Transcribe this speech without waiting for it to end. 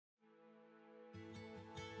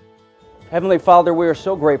Heavenly Father, we are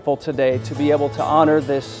so grateful today to be able to honor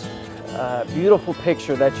this beautiful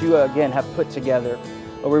picture that you again have put together.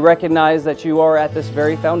 But we recognize that you are at this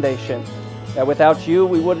very foundation, that without you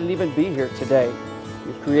we wouldn't even be here today.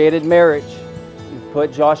 You've created marriage. You've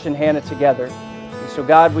put Josh and Hannah together. And so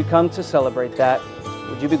God, we come to celebrate that.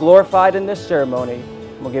 Would you be glorified in this ceremony?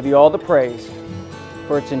 And we'll give you all the praise.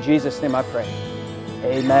 For it's in Jesus' name I pray.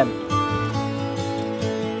 Amen.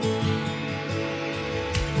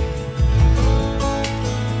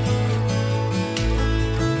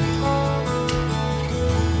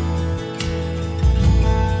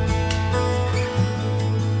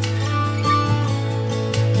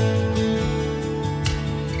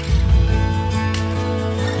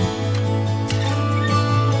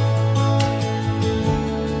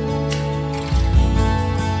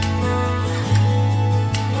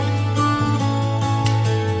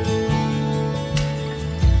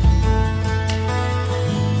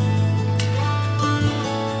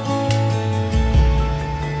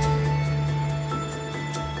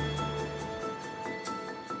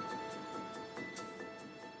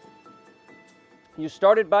 You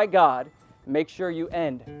started by God, make sure you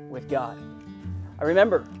end with God. I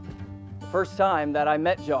remember the first time that I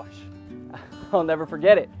met Josh. I'll never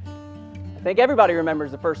forget it. I think everybody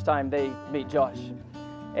remembers the first time they meet Josh.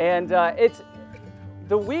 And it's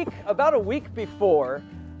the week, about a week before,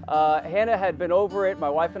 Hannah had been over at my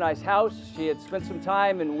wife and I's house. She had spent some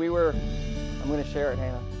time and I'm going to share it,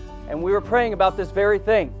 Hannah. And we were praying about this very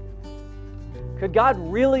thing. Could God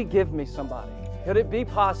really give me somebody? Could it be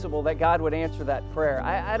possible that God would answer that prayer?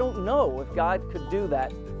 I don't know if God could do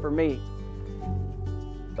that for me.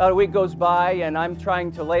 About a week goes by and I'm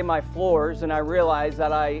trying to lay my floors and I realize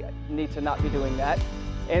that I need to not be doing that.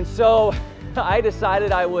 And so I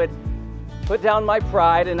decided I would put down my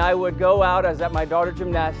pride and I would go out. I was at my daughter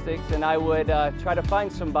gymnastics and I would try to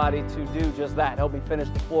find somebody to do just that, help me finish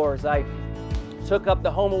the floors. I took up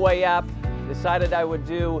the HomeAway app, decided I would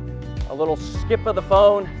do a little skip of the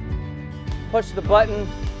phone, pushed the button,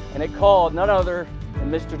 and it called none other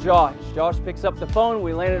than Mr. Josh. Josh picks up the phone,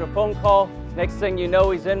 we landed a phone call. Next thing you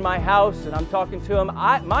know, he's in my house and I'm talking to him.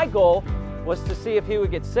 My goal was to see if he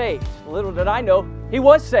would get saved. Little did I know, he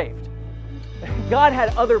was saved. God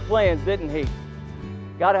had other plans, didn't he?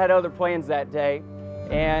 God had other plans that day.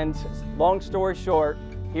 And long story short,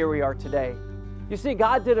 here we are today. You see,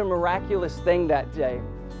 God did a miraculous thing that day,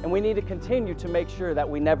 and we need to continue to make sure that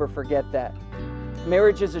we never forget that.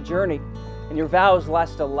 Marriage is a journey, and your vows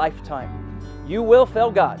last a lifetime. You will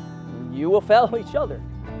fail God. You will fail each other.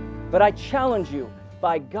 But I challenge you,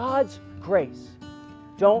 by God's grace,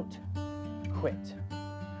 don't quit.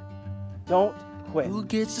 Don't quit. Who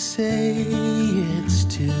gets to say it's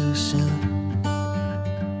too soon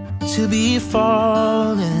to be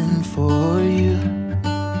falling for you?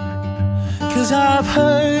 'Cause I've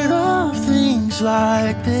heard of things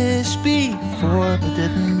like this before, but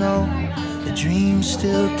didn't know the dream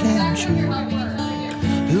still came true.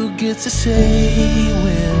 Who gets to say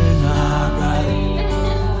we're not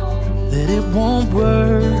right, that it won't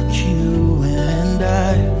work, you and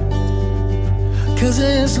I? 'Cause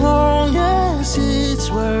as long as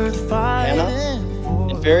it's worth fighting. Hannah,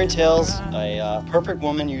 in fairy tales, a perfect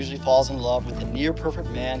woman usually falls in love with a near-perfect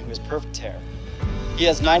man who has perfect hair. He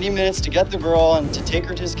has 90 minutes to get the girl and to take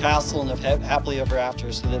her to his castle and live happily ever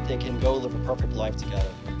after so that they can go live a perfect life together.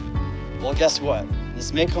 Well, guess what?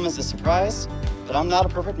 This may come as a surprise, but I'm not a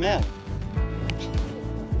perfect man.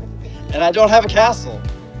 And I don't have a castle.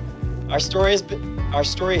 Our story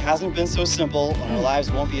hasn't been so simple, and our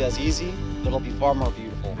lives won't be as easy, but it'll be far more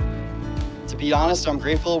beautiful. To be honest, I'm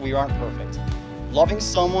grateful we aren't perfect. Loving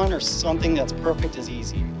someone or something that's perfect is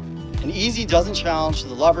easy. And easy doesn't challenge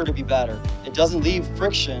the lover to be better. It doesn't leave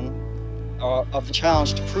friction of the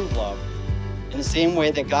challenge to prove love. In the same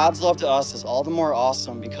way that God's love to us is all the more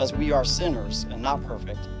awesome because we are sinners and not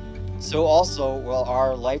perfect, so also will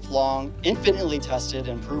our lifelong, infinitely tested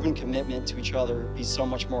and proven commitment to each other be so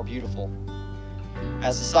much more beautiful.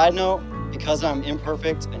 As a side note, because I'm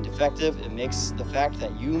imperfect and defective, it makes the fact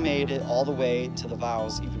that you made it all the way to the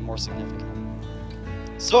vows even more significant.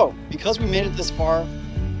 So, because we made it this far,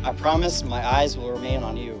 I promise my eyes will remain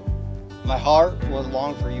on you. My heart will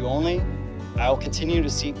long for you only. I will continue to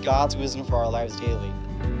seek God's wisdom for our lives daily.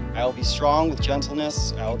 I will be strong with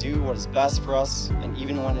gentleness. I will do what is best for us, and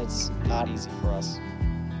even when it's not easy for us.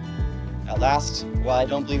 At last, while I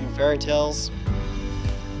don't believe in fairy tales,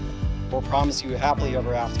 I will promise you happily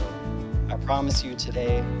ever after. I promise you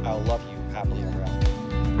today, I will love you happily ever after.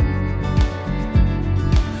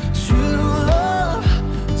 True love,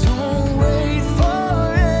 don't wait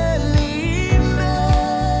for any man.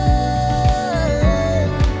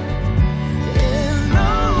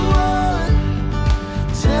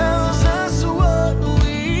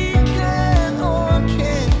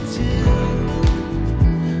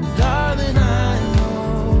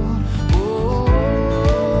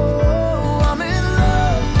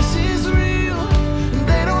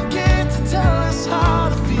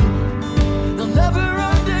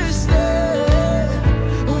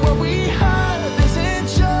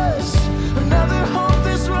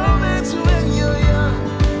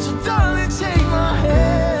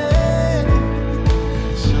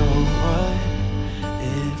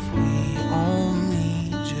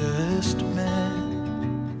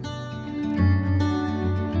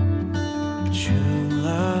 true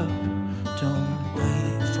love don't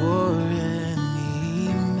wait for any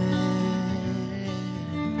man.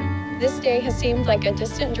 This day has seemed like a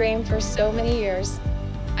distant dream for so many years.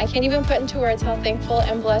 I can't even put into words how thankful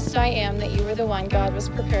and blessed I am that you were the one God was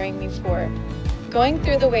preparing me for. Going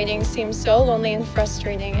through the waiting seemed so lonely and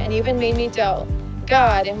frustrating, and even made me doubt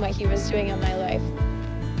God and what He was doing in my life.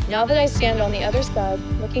 Now that I stand on the other side,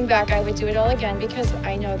 looking back, I would do it all again because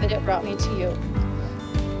I know that it brought me to you.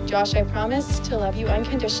 Josh, I promise to love you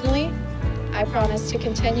unconditionally. I promise to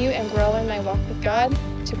continue and grow in my walk with God,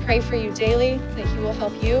 to pray for you daily, that He will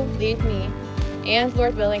help you lead me, and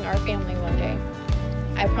Lord willing, our family one day.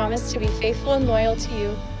 I promise to be faithful and loyal to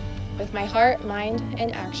you with my heart, mind,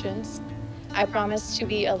 and actions. I promise to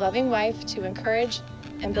be a loving wife, to encourage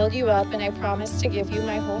and build you up, and I promise to give you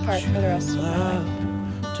my whole heart for the rest of my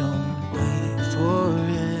life. Don't wait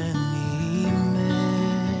for